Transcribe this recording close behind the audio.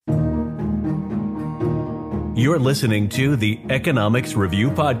You're listening to the Economics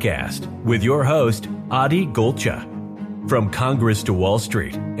Review Podcast with your host, Adi Golcha. From Congress to Wall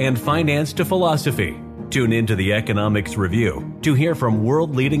Street and finance to philosophy, tune into the Economics Review to hear from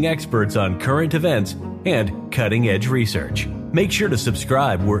world-leading experts on current events and cutting-edge research. Make sure to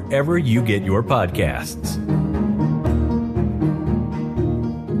subscribe wherever you get your podcasts.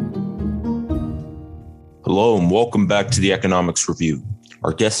 Hello and welcome back to the Economics Review.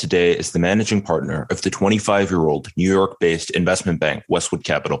 Our guest today is the managing partner of the 25-year-old New York-based investment bank, Westwood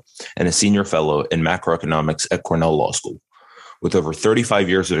Capital, and a senior fellow in macroeconomics at Cornell Law School. With over 35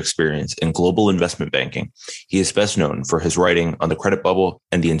 years of experience in global investment banking, he is best known for his writing on the credit bubble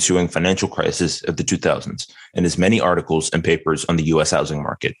and the ensuing financial crisis of the 2000s, and his many articles and papers on the U.S. housing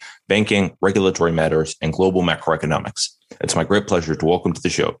market, banking, regulatory matters, and global macroeconomics. It's my great pleasure to welcome to the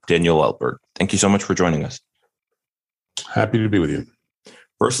show Daniel Alpert. Thank you so much for joining us. Happy to be with you.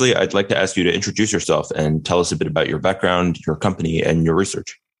 Firstly, I'd like to ask you to introduce yourself and tell us a bit about your background, your company, and your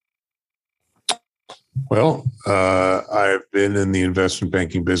research. Well, I've been in the investment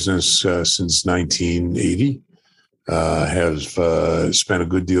banking business since 1980. Have spent a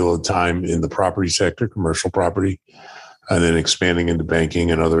good deal of time in the property sector, commercial property, and then expanding into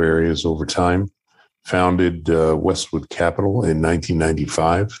banking and other areas over time. Founded Westwood Capital in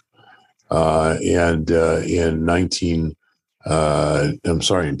 1995, and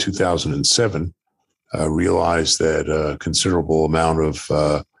in 2007, realized that a considerable amount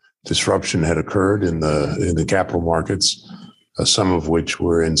of disruption had occurred in the capital markets, some of which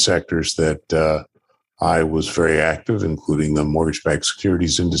were in sectors that I was very active, including the mortgage-backed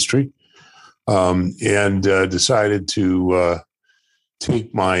securities industry, and decided to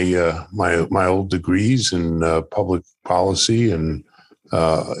take my old degrees in public policy and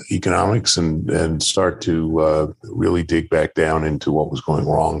economics and start to really dig back down into what was going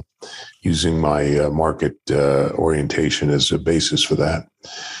wrong, using my market orientation as a basis for that.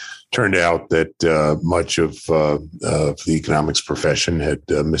 Turned out that much of the economics profession had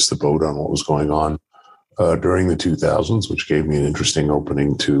missed the boat on what was going on during the 2000s, which gave me an interesting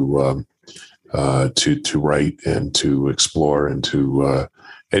opening to write and to explore and to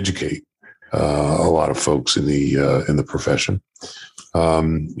educate a lot of folks in the profession.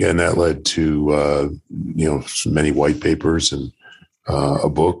 And that led to many white papers and a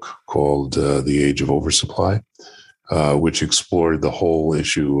book called The Age of Oversupply, which explored the whole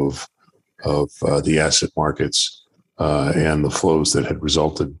issue of the asset markets and the flows that had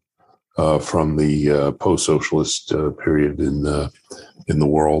resulted from the post-socialist period in the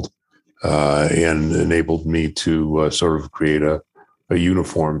world, and enabled me to sort of create a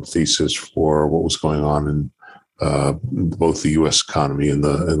uniform thesis for what was going on in both the U.S. economy and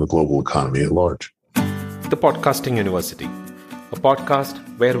the global economy at large. The Podcasting University, a podcast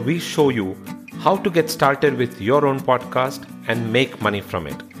where we show you how to get started with your own podcast and make money from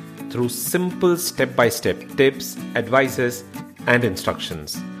it through simple step-by-step tips, advices, and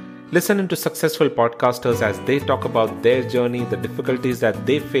instructions. Listen into successful podcasters as they talk about their journey, the difficulties that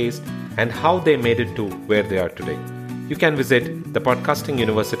they faced, and how they made it to where they are today. You can visit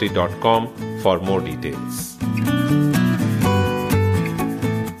thepodcastinguniversity.com for more details.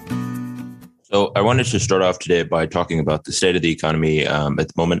 So I wanted to start off today by talking about the state of the economy at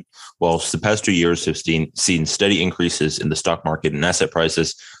the moment. Whilst the past 2 years have seen steady increases in the stock market and asset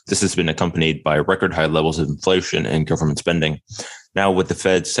prices, this has been accompanied by record high levels of inflation and government spending. Now, with the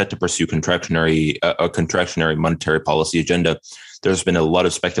Fed set to pursue a contractionary monetary policy agenda, there's been a lot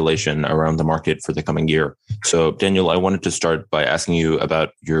of speculation around the market for the coming year. So, Daniel, I wanted to start by asking you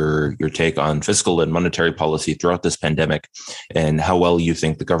about your take on fiscal and monetary policy throughout this pandemic and how well you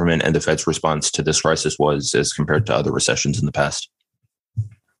think the government and the Fed's response to this crisis was as compared to other recessions in the past.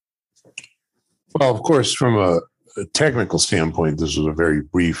 Well, of course, from a technical standpoint, this was a very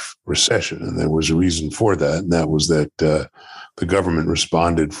brief recession, and there was a reason for that, and that was that the government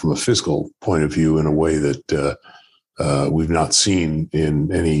responded from a fiscal point of view in a way that we've not seen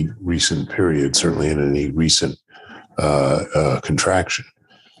in any recent period, certainly in any recent contraction.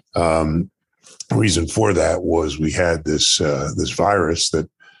 The reason for that was we had this virus that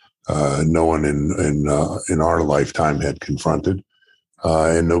no one in our lifetime had confronted,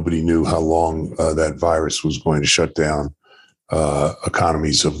 and nobody knew how long that virus was going to shut down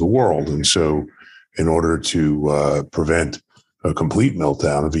economies of the world. And so, in order to prevent a complete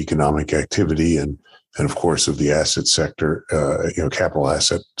meltdown of economic activity and of course of the asset sector, capital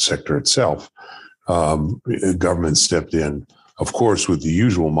asset sector itself, government stepped in, of course, with the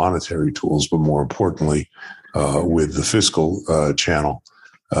usual monetary tools, but more importantly, with the fiscal channel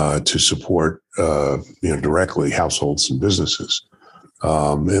to support, directly households and businesses.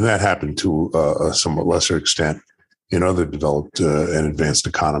 And that happened to a somewhat lesser extent in other developed and advanced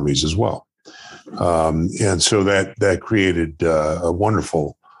economies as well. And so that created a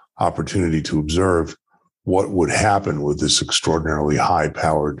wonderful opportunity to observe what would happen with this extraordinarily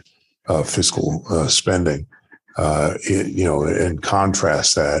high-powered fiscal spending, and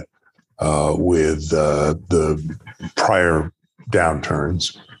contrast that with the prior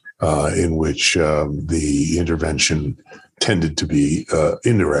downturns in which the intervention tended to be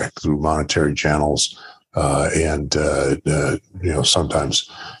indirect through monetary channels and sometimes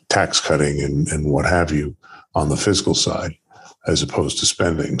tax cutting and what have you on the fiscal side, as opposed to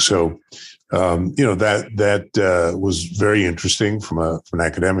spending. So that was very interesting from an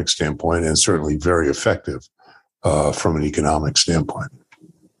academic standpoint, and certainly very effective from an economic standpoint.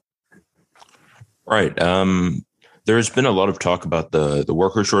 Right. There's been a lot of talk about the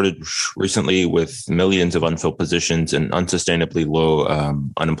worker shortage recently, with millions of unfilled positions and unsustainably low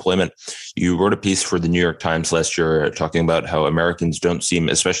unemployment. You wrote a piece for the New York Times last year talking about how Americans don't seem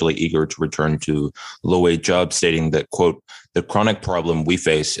especially eager to return to low-wage jobs, stating that, quote, "The chronic problem we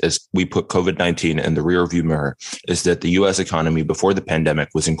face as we put COVID-19 in the rearview mirror is that the U.S. economy before the pandemic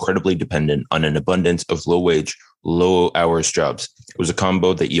was incredibly dependent on an abundance of low-wage, low-hours jobs. It was a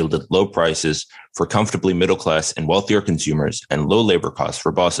combo that yielded low prices for comfortably middle-class and wealthier consumers and low labor costs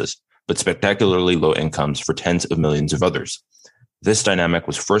for bosses, but spectacularly low incomes for tens of millions of others. This dynamic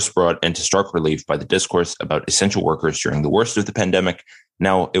was first brought into stark relief by the discourse about essential workers during the worst of the pandemic.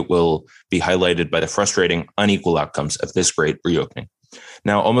 Now it will be highlighted by the frustrating, unequal outcomes of this great reopening."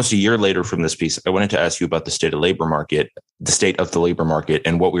 Now, almost a year later from this piece, I wanted to ask you about the state of the labor market,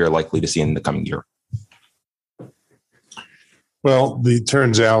 and what we are likely to see in the coming year. Well, it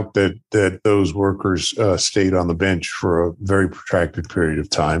turns out that those workers stayed on the bench for a very protracted period of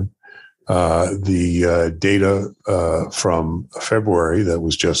time. The data from February that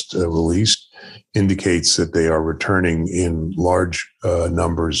was just released indicates that they are returning in large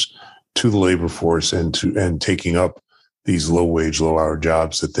numbers to the labor force and taking up these low-wage, low-hour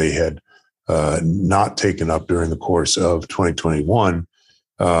jobs that they had not taken up during the course of 2021,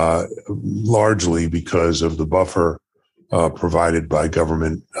 largely because of the buffer provided by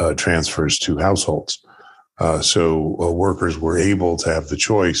government transfers to households. So workers were able to have the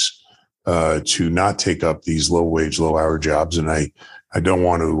choice to not take up these low-wage, low-hour jobs. And I don't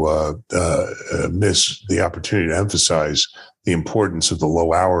want to miss the opportunity to emphasize the importance of the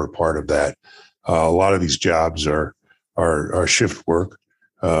low-hour part of that. A lot of these jobs are shift work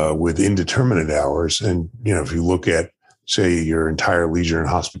with indeterminate hours. And, if you look at, say, your entire leisure and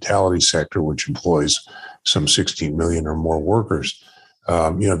hospitality sector, which employs some 16 million or more workers,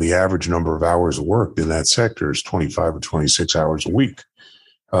 the average number of hours worked in that sector is 25 or 26 hours a week.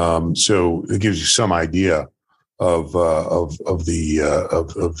 So it gives you some idea of the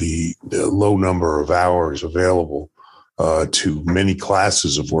low number of hours available to many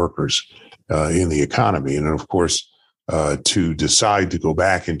classes of workers in the economy. And of course, to decide to go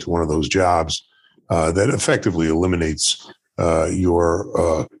back into one of those jobs that effectively eliminates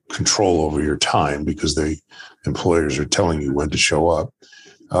your control over your time, because the employers are telling you when to show up.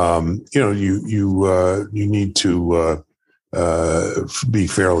 You need to be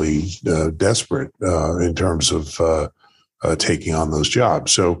fairly desperate in terms of taking on those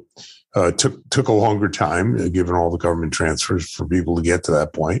jobs. So took a longer time, given all the government transfers, for people to get to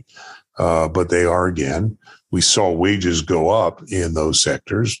that point. But they are again. We saw wages go up in those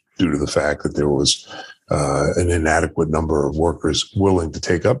sectors due to the fact that there was an inadequate number of workers willing to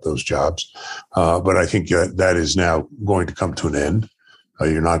take up those jobs. But I think that is now going to come to an end.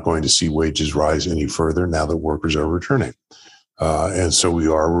 You're not going to see wages rise any further now that workers are returning. And so we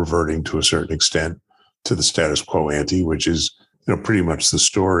are reverting to a certain extent to the status quo ante, which is pretty much the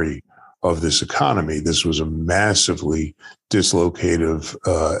story of this economy. This was a massively dislocative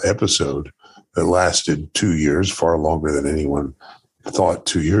episode that lasted 2 years, far longer than anyone thought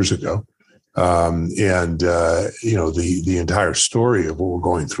 2 years ago. The entire story of what we're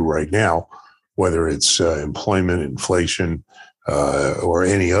going through right now, whether it's employment, inflation, or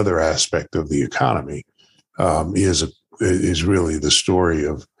any other aspect of the economy, is really the story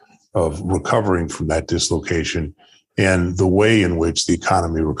of recovering from that dislocation. And the way in which the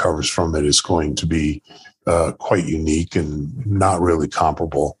economy recovers from it is going to be quite unique and not really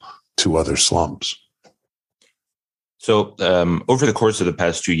comparable to other slumps. So over the course of the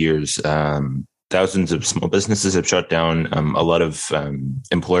past 2 years, thousands of small businesses have shut down. A lot of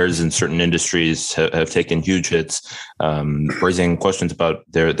employers in certain industries have taken huge hits, raising questions about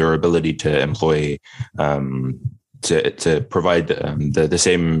their ability to employ to provide the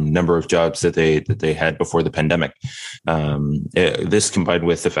same number of jobs that they had before the pandemic. This combined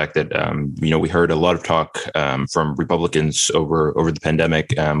with the fact that we heard a lot of talk from Republicans over the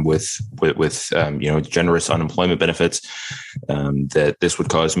pandemic with generous unemployment benefits, that this would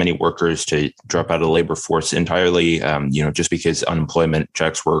cause many workers to drop out of the labor force entirely. Just because unemployment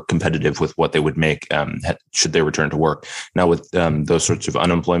checks were competitive with what they would make should they return to work. Now with those sorts of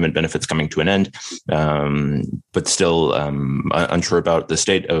unemployment benefits coming to an end, but still unsure about the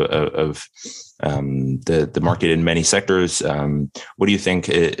state of the market in many sectors. What do you think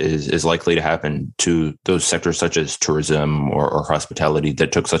is likely to happen to those sectors such as tourism or hospitality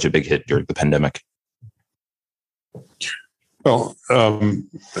that took such a big hit during the pandemic? Well,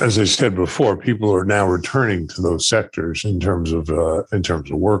 as I said before, people are now returning to those sectors in terms of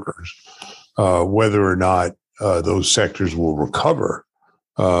workers. Whether or not those sectors will recover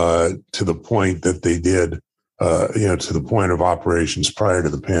to the point that they did, to the point of operations prior to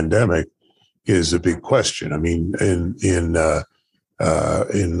the pandemic, is a big question. I mean, in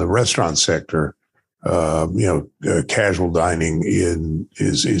the restaurant sector, casual dining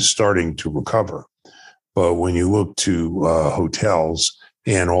is starting to recover. But when you look to hotels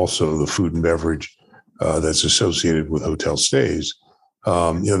and also the food and beverage that's associated with hotel stays,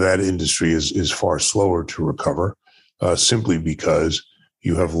 that industry is far slower to recover, simply because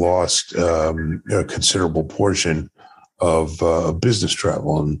you have lost a considerable portion of business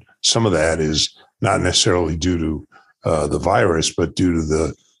travel, and some of that is not necessarily due to the virus, but due to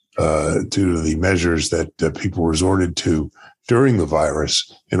the measures that people resorted to during the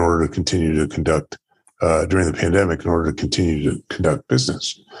virus in order to continue to conduct. During the pandemic, in order to continue to conduct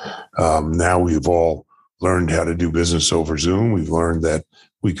business. Now we've all learned how to do business over Zoom. We've learned that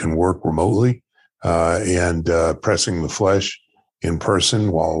we can work remotely, and pressing the flesh in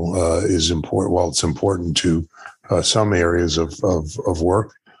person, while it's important to some areas of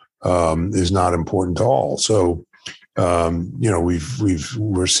work, is not important to all. So,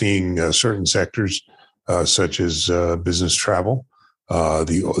 we're seeing certain sectors such as business travel.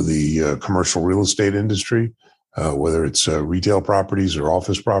 The commercial real estate industry, whether it's retail properties or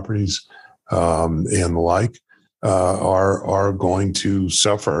office properties and the like, are going to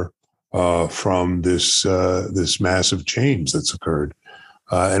suffer from this massive change that's occurred.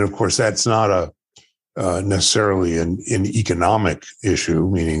 And of course, that's not necessarily an economic issue,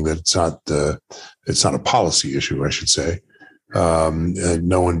 meaning that it's not a policy issue, I should say.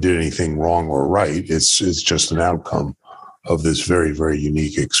 No one did anything wrong or right. It's just an outcome of this very, very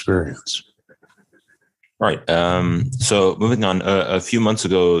unique experience. Right. So moving on, a few months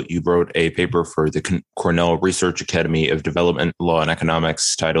ago, you wrote a paper for the Cornell Research Academy of Development, Law and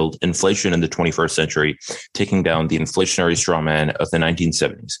Economics titled Inflation in the 21st Century, Taking Down the Inflationary Strawman of the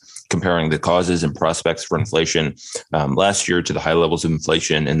 1970s, comparing the causes and prospects for inflation last year to the high levels of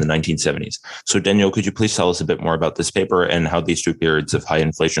inflation in the 1970s. So Daniel, could you please tell us a bit more about this paper and how these two periods of high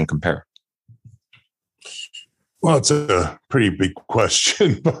inflation compare? Well, it's a pretty big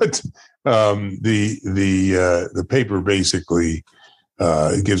question, but the paper basically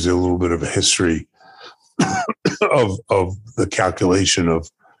gives you a little bit of a history of the calculation of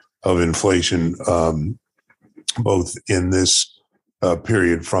inflation, both in this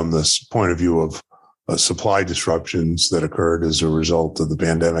period from this point of view of supply disruptions that occurred as a result of the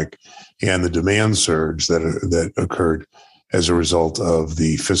pandemic, and the demand surge that occurred as a result of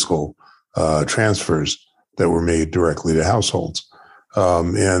the fiscal transfers that were made directly to households.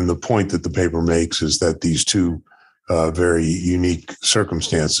 And the point that the paper makes is that these two very unique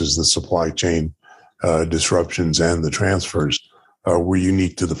circumstances, the supply chain disruptions and the transfers, were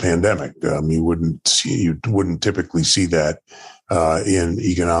unique to the pandemic. You wouldn't typically see that in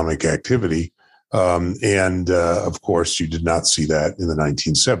economic activity. And of course, you did not see that in the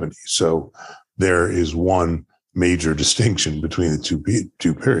 1970s. So there is one major distinction between the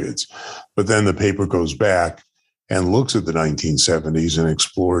two periods. But then the paper goes back and looks at the 1970s and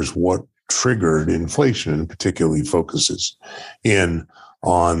explores what triggered inflation, and particularly focuses in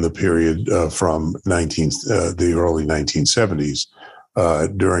on the period from the early 1970s,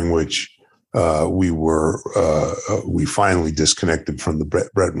 during which we finally disconnected from the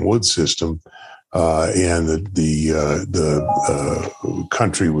Bretton Woods system, and the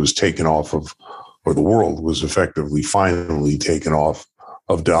country was taken off of, or the world was effectively finally taken off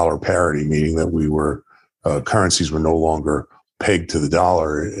of dollar parity, meaning that currencies were no longer pegged to the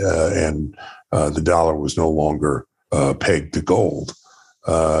dollar, and the dollar was no longer pegged to gold.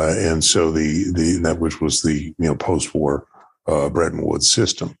 And so that which was the post-war Bretton Woods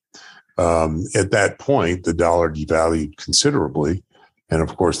system. At that point, the dollar devalued considerably, And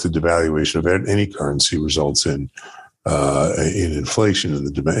of course, the devaluation of any currency results in inflation in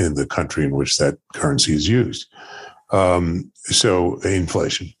the country in which that currency is used. So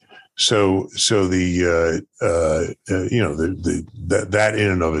inflation. So that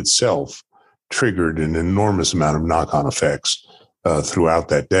in and of itself triggered an enormous amount of knock-on effects throughout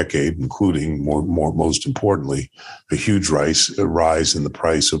that decade, including most importantly, a huge rise in the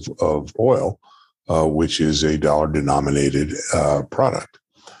price of oil, which is a dollar-denominated product.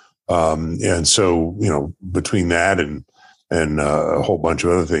 And so, between that and a whole bunch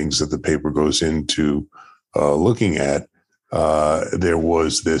of other things that the paper goes into looking at, there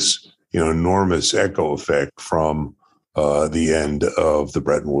was this enormous echo effect from the end of the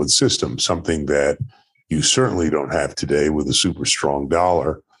Bretton Woods system, something that you certainly don't have today with a super strong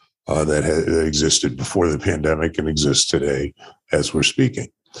dollar that existed before the pandemic and exists today as we're speaking.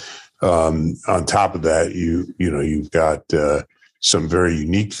 On top of that, you've got some very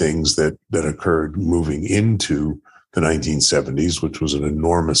unique things that occurred moving into the 1970s, which was an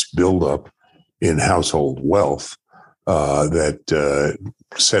enormous buildup in household wealth that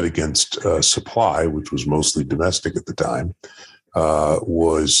set against supply, which was mostly domestic at the time,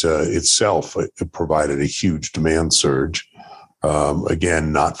 was itself it provided a huge demand surge.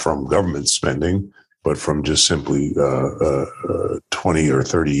 Again, not from government spending, but from just simply 20 or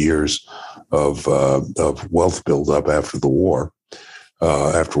 30 years of wealth buildup after the war,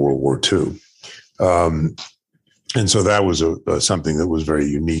 after World War II. And so that was something that was very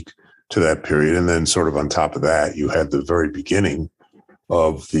unique to that period. And then sort of on top of that, you had the very beginning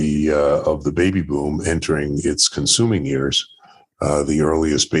of the baby boom entering its consuming years. The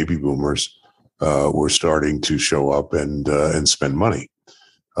earliest baby boomers were starting to show up and spend money.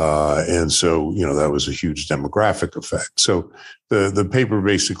 And so, that was a huge demographic effect. So the paper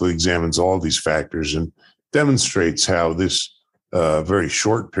basically examines all these factors and demonstrates how this very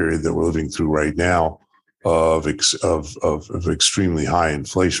short period that we're living through right now of extremely high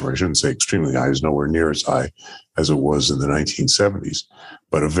inflation, or I shouldn't say extremely high, is nowhere near as high as it was in the 1970s,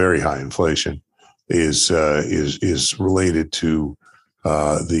 but a very high inflation is related to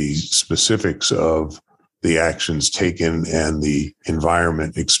the specifics of the actions taken and the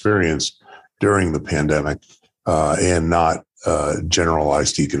environment experienced during the pandemic, and not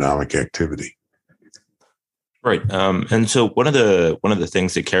generalized economic activity. Right, and so one of the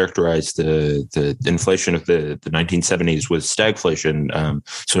things that characterized the inflation of the 1970s was stagflation.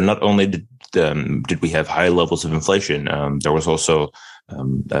 So not only did we have high levels of inflation, there was also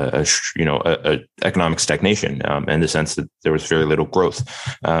a economic stagnation in the sense that there was very little growth.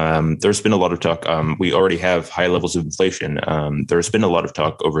 There's been a lot of talk. We already have high levels of inflation. There's been a lot of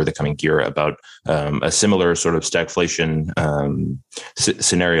talk over the coming year about a similar sort of stagflation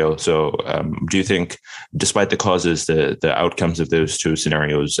scenario. So do you think, despite the causes, the outcomes of those two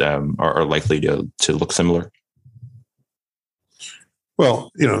scenarios are likely to look similar?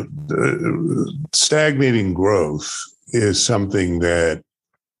 Well, stagnating growth is something that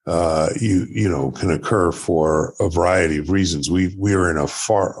can occur for a variety of reasons. We are in a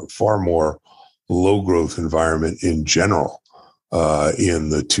far more low growth environment in general in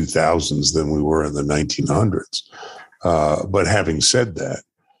the 2000s than we were in the 1900s. But having said that,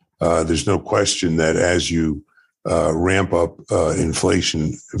 there's no question that as you ramp up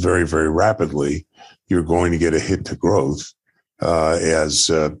inflation very, very rapidly, you're going to get a hit to growth unless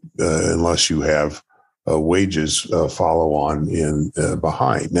you have wages follow on in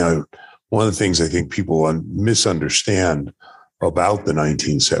behind. Now, one of the things I think people misunderstand about the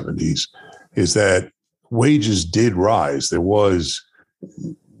 1970s is that wages did rise. There was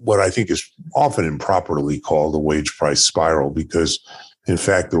what I think is often improperly called a wage price spiral, because in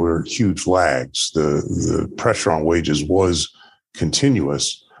fact, there were huge lags. The pressure on wages was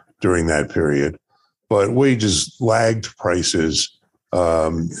continuous during that period, but wages lagged prices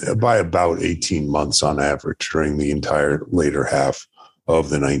by about 18 months on average during the entire later half of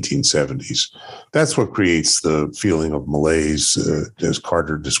the 1970s. That's what creates the feeling of malaise, as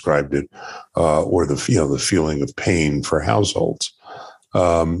Carter described it, or the feeling of pain for households.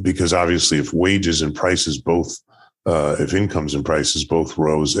 Because obviously, if wages and prices both, if incomes and prices both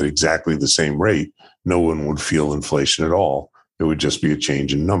rose at exactly the same rate, no one would feel inflation at all. It would just be a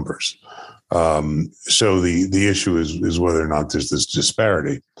change in numbers. So the issue is whether or not there's this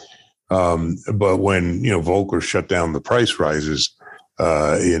disparity. But when Volcker shut down the price rises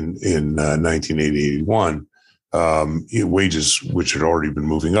in 1980-81, wages, which had already been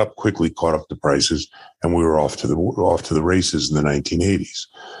moving up, quickly caught up to prices, and we were off to the races in the 1980s.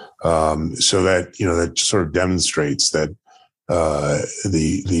 So that sort of demonstrates that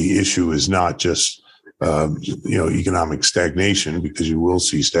the issue is not just economic stagnation, because you will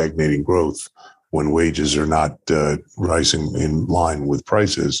see stagnating growth when wages are not rising in line with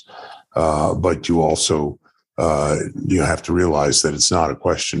prices. But you also you have to realize that it's not a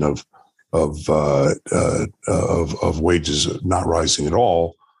question of wages not rising at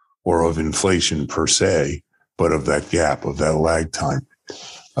all, or of inflation per se, but of that gap, of that lag time.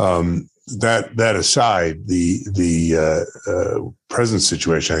 That aside, the present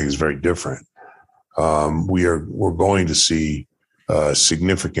situation, I think, is very different. We're going to see a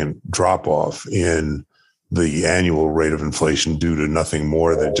significant drop off in the annual rate of inflation due to nothing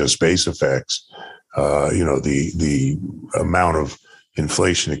more than just base effects. The amount of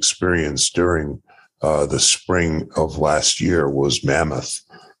inflation experienced during the spring of last year was mammoth,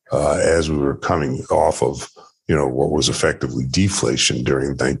 as we were coming off of what was effectively deflation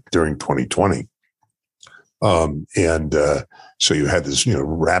during 2020. So you had this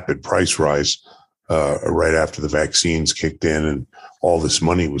rapid price rise right after the vaccines kicked in, and all this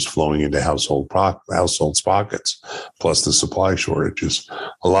money was flowing into households' pockets, plus the supply shortages.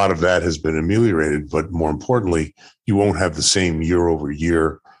 A lot of that has been ameliorated, but more importantly, you won't have the same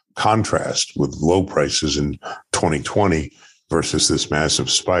year-over-year contrast with low prices in 2020 versus this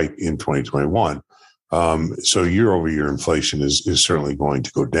massive spike in 2021. So year-over-year inflation is certainly going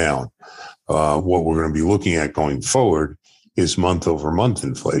to go down. What we're going to be looking at going forward is month-over-month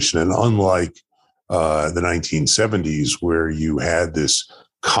inflation, and unlike the 1970s, where you had this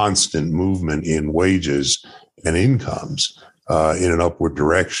constant movement in wages and incomes in an upward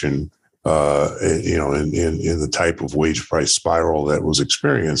direction, in the type of wage price spiral that was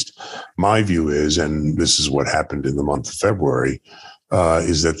experienced, my view is, and this is what happened in the month of February,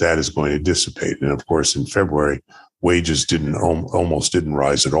 is that is going to dissipate. And of course, in February, wages almost didn't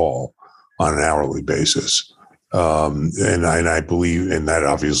rise at all on an hourly basis. And I believe, and that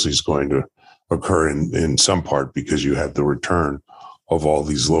obviously is going to occur in some part because you have the return of all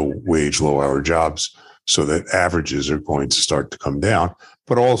these low-wage, low-hour jobs, so that averages are going to start to come down.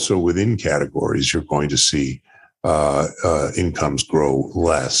 But also within categories, you're going to see incomes grow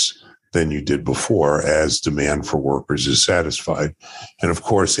less than you did before as demand for workers is satisfied. And of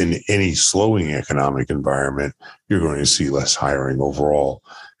course, in any slowing economic environment, you're going to see less hiring overall,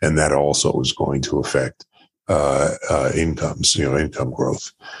 and that also is going to affect incomes, income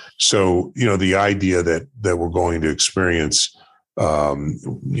growth. So, the idea that we're going to experience,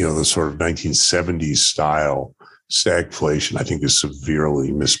 the sort of 1970s style stagflation, I think is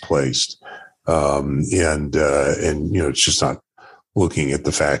severely misplaced. It's just not looking at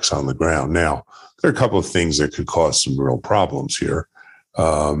the facts on the ground. Now, there are a couple of things that could cause some real problems here.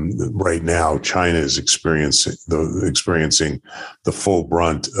 Right now, China is experiencing the full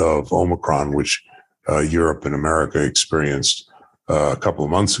brunt of Omicron, which Europe and America experienced a couple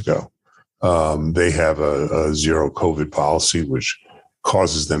of months ago. They have a zero COVID policy, which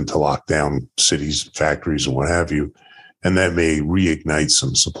causes them to lock down cities, factories, and what have you. And that may reignite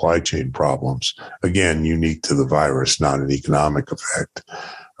some supply chain problems. Again, unique to the virus, not an economic effect,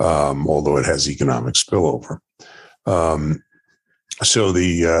 although it has economic spillover. So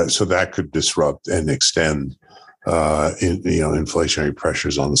that could disrupt and extend inflationary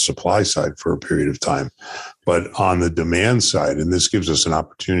pressures on the supply side for a period of time. But on the demand side, and this gives us an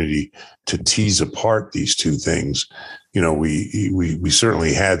opportunity to tease apart these two things, we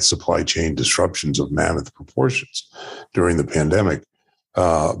certainly had supply chain disruptions of mammoth proportions during the pandemic,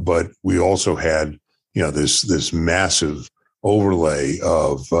 but we also had this massive overlay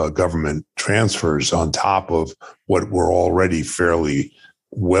of government transfers on top of what were already fairly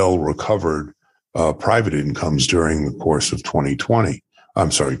well recovered private incomes during the course of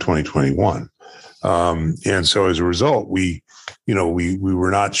 2021. And so as a result, we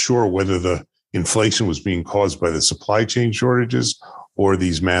were not sure whether the inflation was being caused by the supply chain shortages or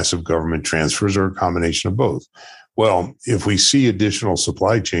these massive government transfers, or a combination of both. Well, if we see additional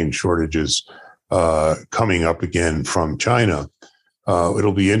supply chain shortages coming up again from China,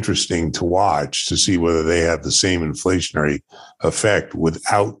 it'll be interesting to watch to see whether they have the same inflationary effect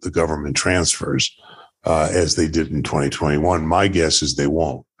without the government transfers as they did in 2021. My guess is they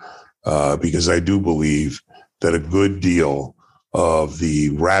won't, because I do believe that a good deal of the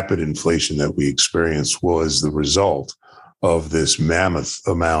rapid inflation that we experienced was the result of this mammoth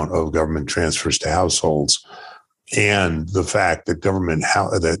amount of government transfers to households, and the fact that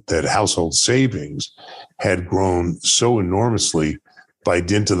that household savings had grown so enormously by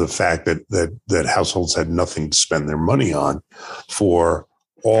dint of the fact that households had nothing to spend their money on for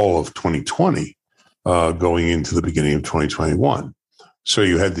all of 2020, going into the beginning of 2021. So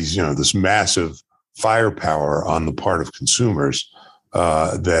you had these, this massive firepower on the part of consumers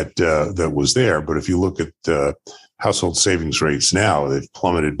that was there. But if you look at household savings rates now, they've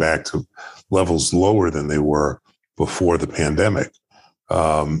plummeted back to levels lower than they were before the pandemic.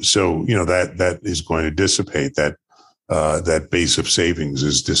 So that is going to dissipate. That base of savings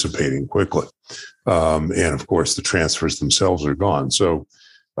is dissipating quickly, and of course the transfers themselves are gone. So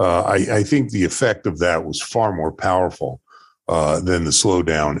I think the effect of that was far more powerful than the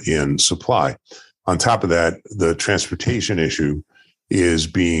slowdown in supply. On top of that, the transportation issue is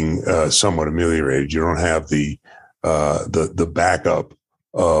being somewhat ameliorated. You don't have the backup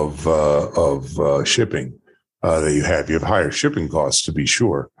of shipping that you have. You have higher shipping costs, to be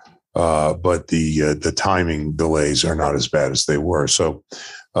sure, but the timing delays are not as bad as they were. So,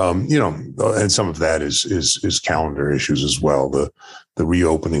 and some of that is calendar issues as well. The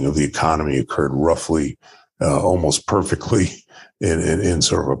reopening of the economy occurred roughly almost perfectly in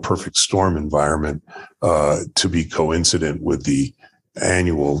sort of a perfect storm environment to be coincident with the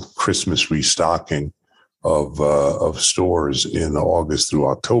annual Christmas restocking of stores in the August through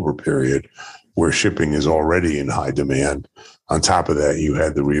October period, where shipping is already in high demand. On top of that, you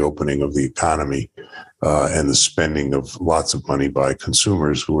had the reopening of the economy and the spending of lots of money by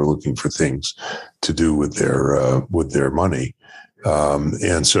consumers who were looking for things to do with their money.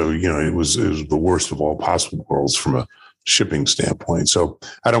 And so, it was the worst of all possible worlds from a shipping standpoint. So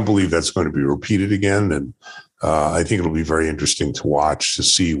I don't believe that's going to be repeated again. And I think it'll be very interesting to watch to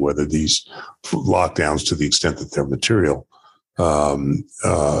see whether these lockdowns, to the extent that they're material,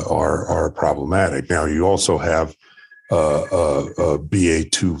 are problematic. Now, you also have a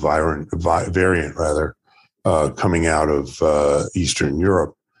BA.2 variant coming out of Eastern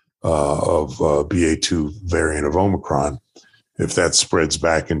Europe of BA.2 variant of Omicron. If that spreads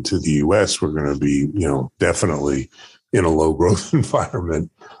back into the U.S., we're going to be, definitely in a low growth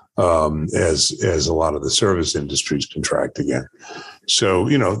environment as a lot of the service industries contract again. So,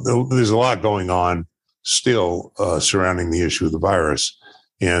 there's a lot going on still surrounding the issue of the virus.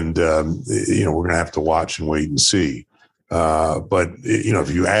 And, we're going to have to watch and wait and see. But, if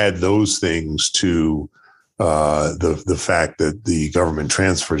you add those things to the fact that the government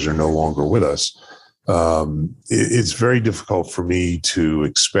transfers are no longer with us, it's very difficult for me to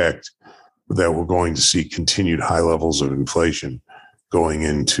expect that we're going to see continued high levels of inflation going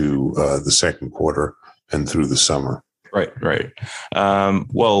into the second quarter and through the summer. Right. I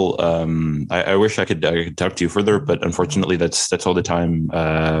wish I could talk to you further, but unfortunately, that's all the time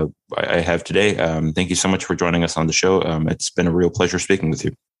I have today. Thank you so much for joining us on the show. It's been a real pleasure speaking with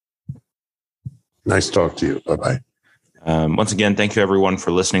you. Nice to talk to you. Bye-bye. Once again, thank you everyone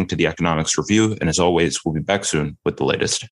for listening to the Economics Review. And as always, we'll be back soon with the latest.